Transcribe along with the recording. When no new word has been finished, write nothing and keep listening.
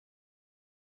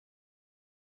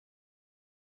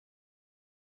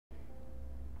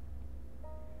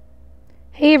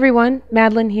Hey everyone,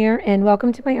 Madeline here, and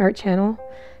welcome to my art channel.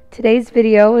 Today's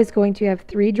video is going to have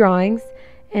 3 drawings,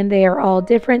 and they are all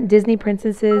different Disney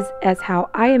princesses as how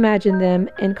I imagine them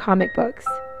in comic books.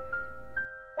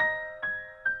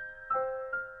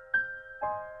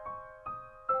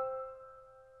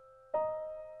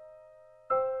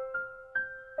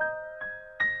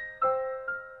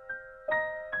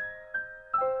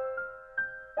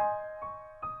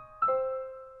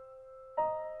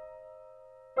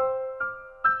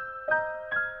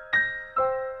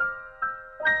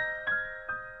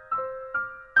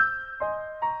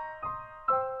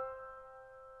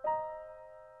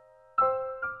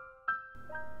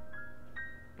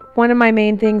 One of my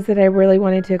main things that I really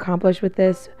wanted to accomplish with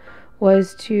this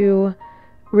was to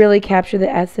really capture the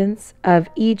essence of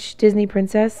each Disney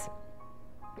princess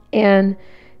and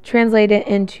translate it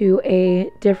into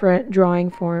a different drawing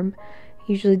form.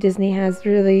 Usually Disney has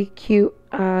really cute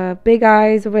big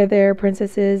eyes with their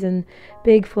princesses and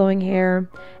big flowing hair,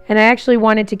 and I actually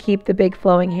wanted to keep the big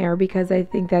flowing hair because I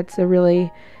think that's a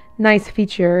really nice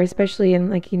feature, especially in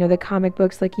the comic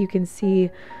books. Like, you can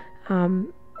see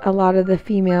a lot of the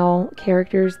female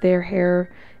characters, their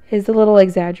hair is a little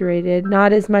exaggerated,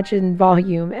 not as much in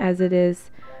volume as it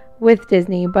is with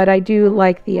Disney, but I do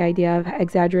like the idea of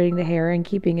exaggerating the hair and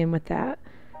keeping in with that.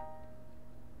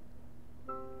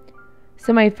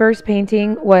 So my first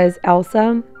painting was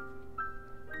Elsa,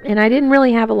 and I didn't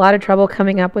really have a lot of trouble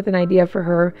coming up with an idea for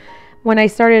her. When I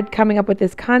started coming up with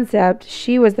this concept,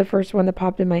 she was the first one that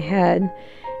popped in my head,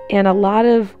 and a lot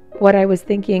of what I was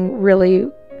thinking really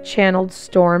channeled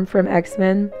Storm from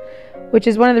X-Men, which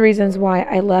is one of the reasons why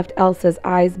I left Elsa's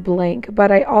eyes blank.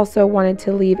 But I also wanted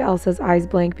to leave Elsa's eyes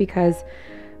blank because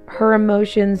her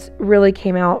emotions really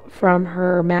came out from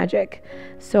her magic.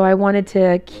 So I wanted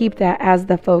to keep that as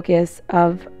the focus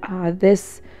of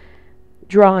this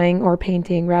drawing, or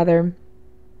painting rather.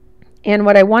 And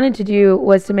what I wanted to do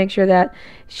was to make sure that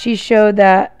she showed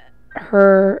that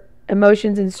her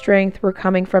emotions and strength were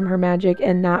coming from her magic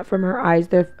and not from her eyes.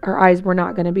 Her eyes were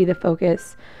not going to be the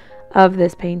focus of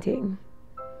this painting.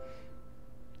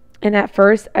 And at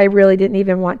first, I really didn't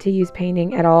even want to use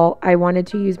painting at all. I wanted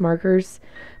to use markers.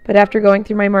 But after going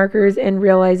through my markers and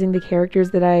realizing the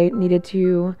characters that I needed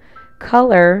to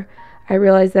color, I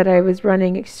realized that I was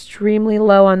running extremely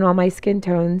low on all my skin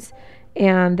tones,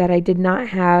 and that I did not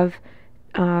have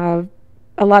a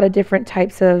lot of different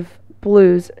types of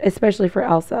blues, especially for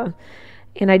Elsa.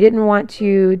 And I didn't want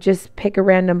to just pick a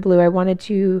random blue. I wanted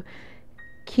to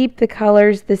keep the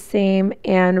colors the same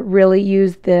and really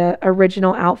use the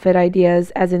original outfit ideas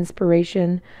as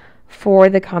inspiration for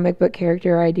the comic book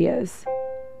character ideas.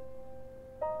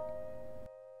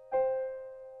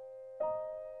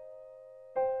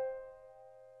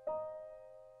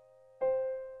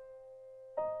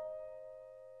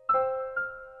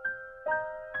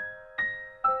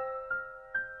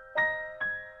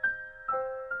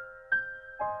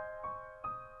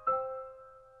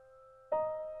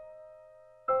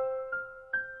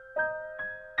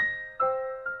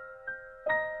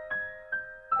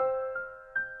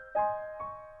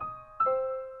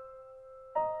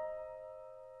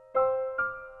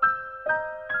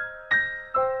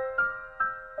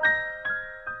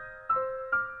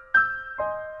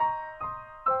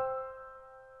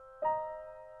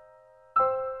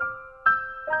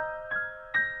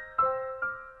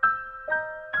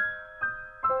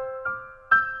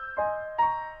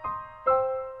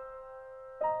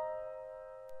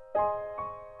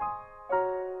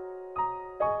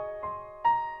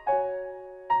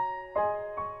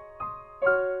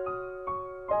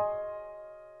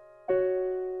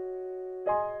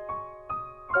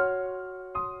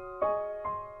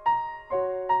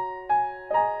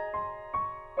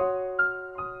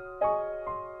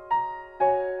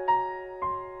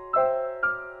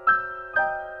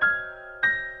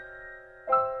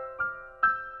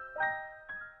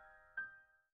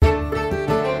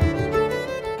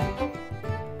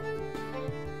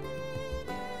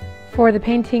 For the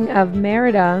painting of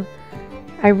Merida,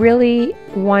 I really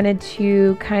wanted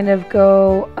to kind of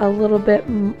go a little bit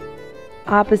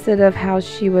opposite of how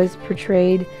she was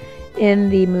portrayed in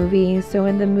the movie. So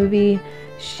in the movie,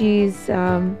 she's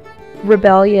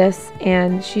rebellious,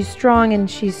 and she's strong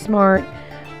and she's smart,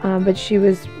 but she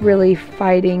was really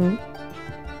fighting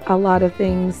a lot of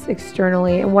things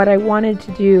externally. And what I wanted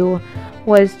to do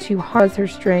was to harness her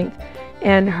strength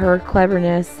and her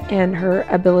cleverness and her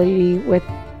ability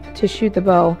to shoot the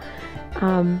bow,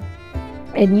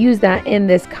 and use that in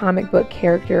this comic book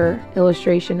character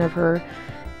illustration of her.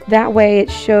 That way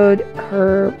it showed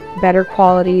her better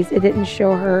qualities. It didn't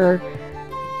show her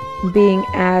being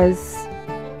as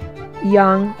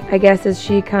young, I guess, as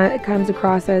she comes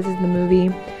across as in the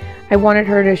movie. I wanted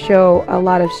her to show a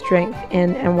lot of strength,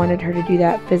 and I wanted her to do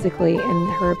that physically in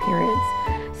her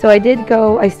appearance. So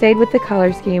I stayed with the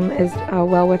color scheme as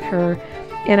well with her,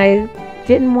 and I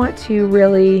didn't want to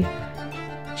really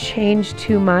change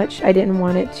too much. I didn't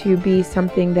want it to be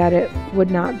something that it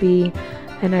would not be,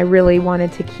 and I really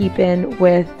wanted to keep in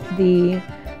with the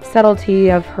subtlety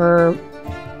of her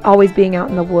always being out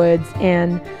in the woods,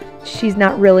 and she's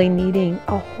not really needing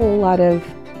a whole lot of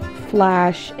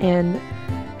flash and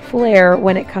flair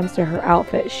when it comes to her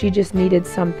outfit. She just needed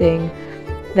something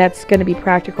that's going to be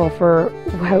practical for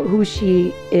who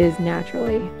she is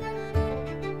naturally.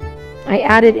 I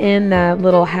added in the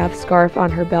little half scarf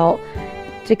on her belt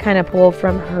to kind of pull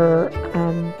from her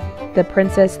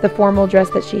the formal dress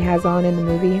that she has on in the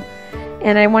movie,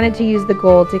 and I wanted to use the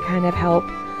gold to kind of help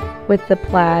with the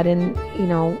plaid and, you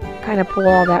know, kind of pull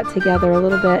all that together a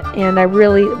little bit. And I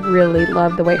really, really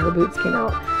loved the way her boots came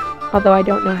out, although I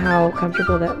don't know how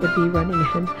comfortable that would be running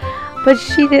in. But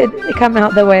she did come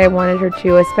out the way I wanted her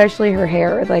to, especially her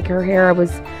hair. Like, her hair I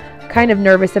was kind of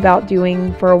nervous about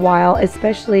doing for a while,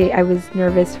 especially I was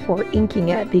nervous for inking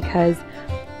it because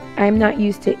I'm not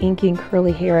used to inking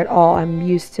curly hair at all. I'm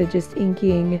used to just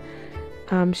inking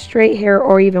straight hair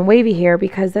or even wavy hair,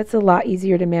 because that's a lot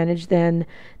easier to manage than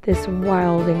this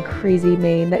wild and crazy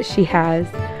mane that she has.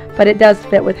 But it does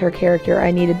fit with her character.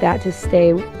 I needed that to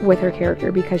stay with her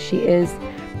character because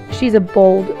she's a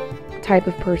bold type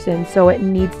of person, so it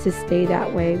needs to stay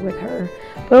that way with her.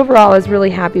 But overall, I was really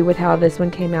happy with how this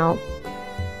one came out.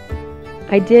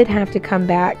 I did have to come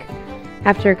back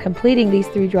after completing these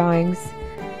 3 drawings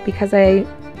because I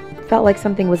felt like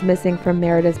something was missing from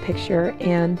Merida's picture,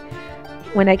 and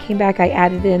when I came back, I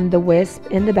added in the wisp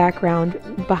in the background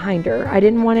behind her. I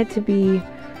didn't want it to be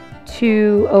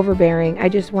too overbearing. I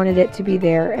just wanted it to be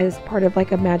there as part of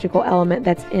like a magical element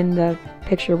that's in the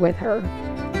picture with her.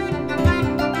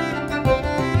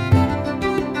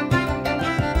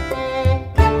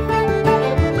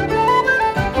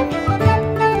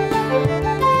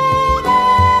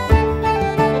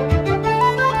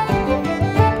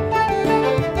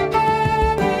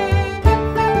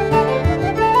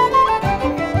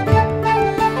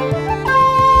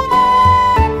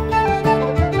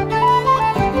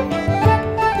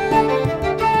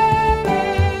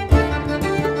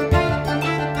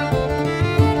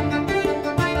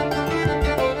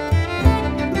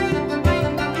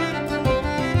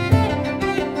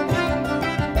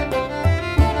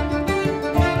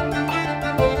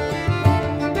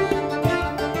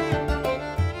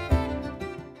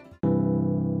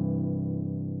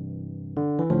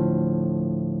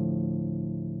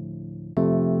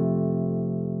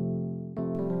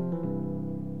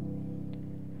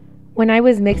 When I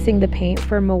was mixing the paint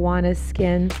for Moana's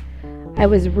skin, I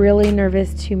was really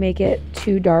nervous to make it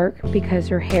too dark because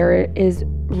her hair is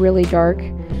really dark.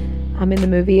 In the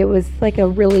movie, it was like a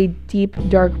really deep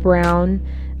dark brown,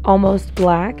 almost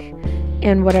black.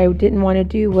 And what I didn't want to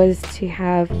do was to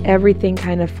have everything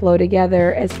kind of flow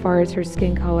together as far as her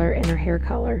skin color and her hair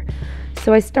color.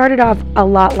 So I started off a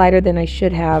lot lighter than I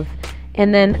should have.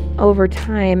 And then over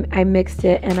time, I mixed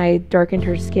it and I darkened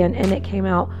her skin, and it came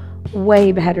out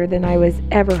way better than I was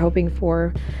ever hoping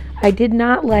for. I did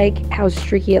not like how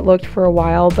streaky it looked for a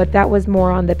while, but that was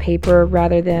more on the paper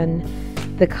rather than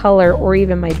the color or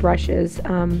even my brushes.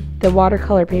 The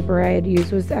watercolor paper I had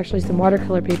used was actually some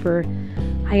watercolor paper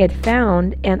I had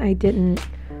found, and I didn't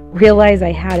realize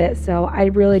I had it, so I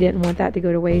really didn't want that to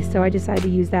go to waste. So I decided to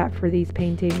use that for these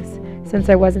paintings since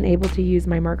I wasn't able to use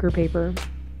my marker paper.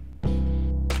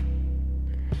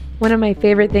 One of my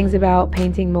favorite things about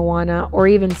painting Moana, or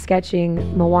even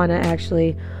sketching Moana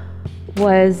actually,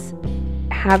 was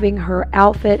having her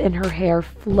outfit and her hair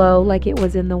flow like it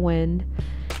was in the wind,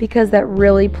 because that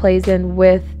really plays in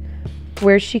with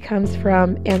where she comes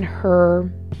from and her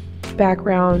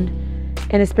background,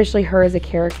 and especially her as a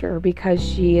character, because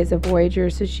she is a voyager,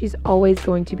 so she's always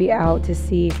going to be out to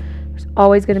sea. There's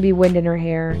always going to be wind in her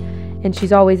hair, and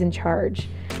she's always in charge.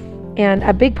 And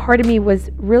a big part of me was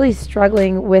really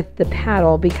struggling with the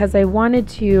paddle because I wanted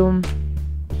to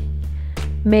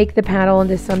make the paddle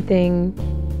into something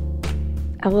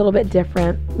a little bit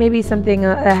different, maybe something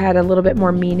that had a little bit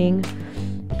more meaning.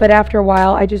 But after a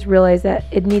while, I just realized that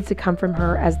it needs to come from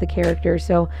her as the character.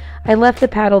 So I left the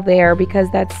paddle there because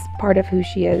that's part of who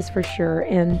she is for sure.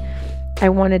 And I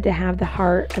wanted to have the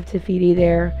heart of Te Fiti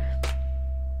there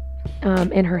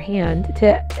in her hand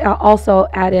to also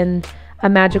add in a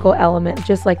magical element,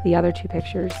 just like the other 2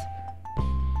 pictures.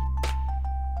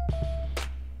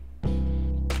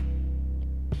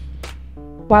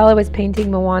 While I was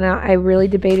painting Moana, I really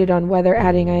debated on whether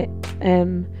adding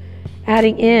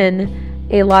adding in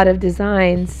a lot of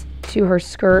designs to her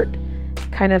skirt,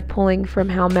 kind of pulling from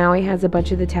how Maui has a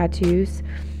bunch of the tattoos.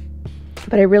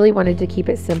 But I really wanted to keep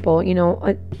it simple. You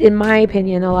know, in my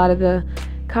opinion, a lot of the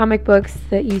comic books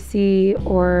that you see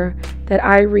or that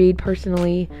I read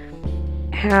personally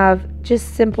have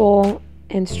just simple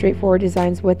and straightforward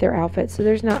designs with their outfits. So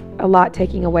there's not a lot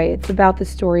taking away. It's about the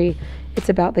story. It's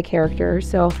about the character.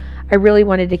 So I really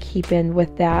wanted to keep in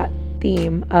with that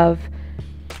theme of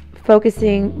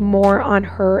focusing more on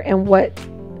her and what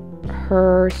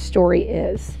her story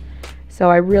is. So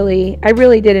I really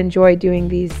did enjoy doing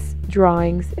these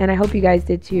drawings, and I hope you guys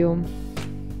did too.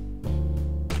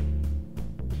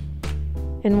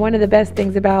 And one of the best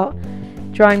things about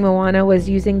drawing Moana was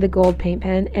using the gold paint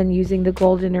pen and using the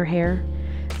gold in her hair.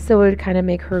 So it would kind of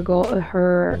make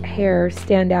her hair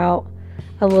stand out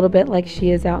a little bit like she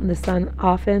is out in the sun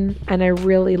often, and I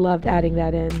really loved adding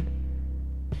that in.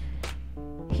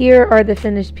 Here are the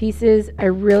finished pieces. I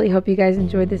really hope you guys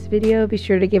enjoyed this video. Be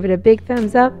sure to give it a big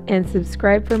thumbs up and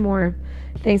subscribe for more.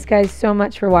 Thanks guys so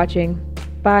much for watching.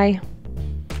 Bye.